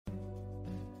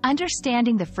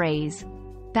Understanding the phrase,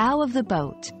 bow of the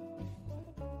boat.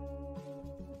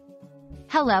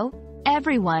 Hello,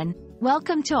 everyone.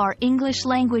 Welcome to our English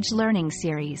language learning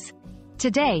series.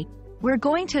 Today, we're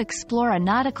going to explore a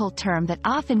nautical term that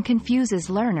often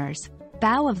confuses learners,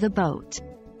 bow of the boat.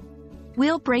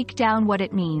 We'll break down what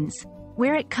it means,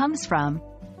 where it comes from,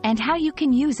 and how you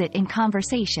can use it in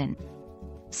conversation.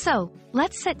 So,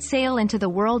 let's set sail into the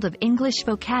world of English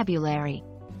vocabulary.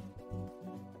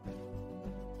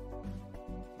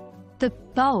 The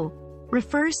bow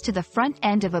refers to the front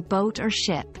end of a boat or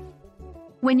ship.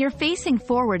 When you're facing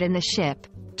forward in the ship,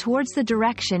 towards the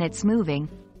direction it's moving,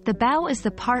 the bow is the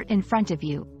part in front of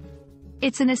you.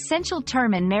 It's an essential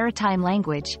term in maritime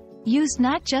language, used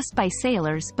not just by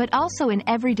sailors but also in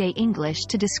everyday English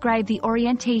to describe the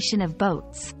orientation of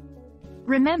boats.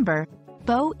 Remember,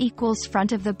 bow equals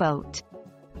front of the boat.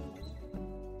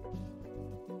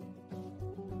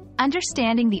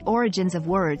 Understanding the origins of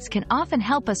words can often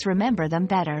help us remember them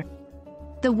better.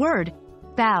 The word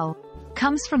bow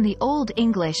comes from the Old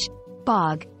English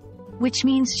bog, which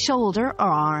means shoulder or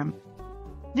arm.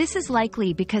 This is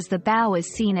likely because the bow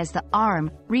is seen as the arm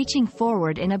reaching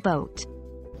forward in a boat.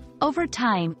 Over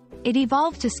time, it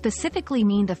evolved to specifically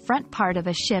mean the front part of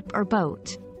a ship or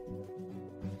boat.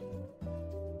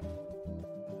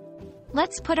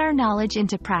 Let's put our knowledge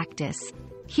into practice.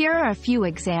 Here are a few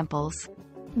examples.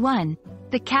 1.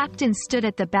 The captain stood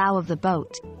at the bow of the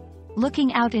boat,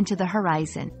 looking out into the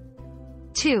horizon.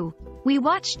 2. We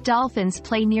watched dolphins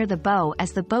play near the bow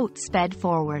as the boat sped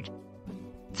forward.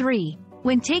 3.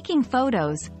 When taking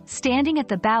photos, standing at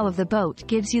the bow of the boat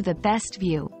gives you the best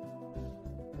view.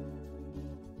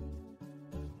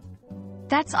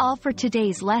 That's all for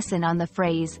today's lesson on the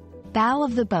phrase, bow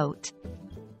of the boat.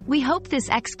 We hope this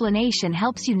explanation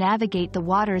helps you navigate the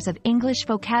waters of English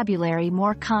vocabulary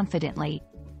more confidently.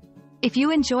 If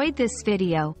you enjoyed this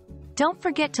video, don't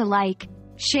forget to like,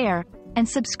 share, and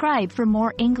subscribe for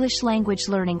more English language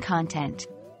learning content.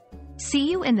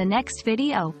 See you in the next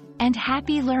video, and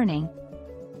happy learning!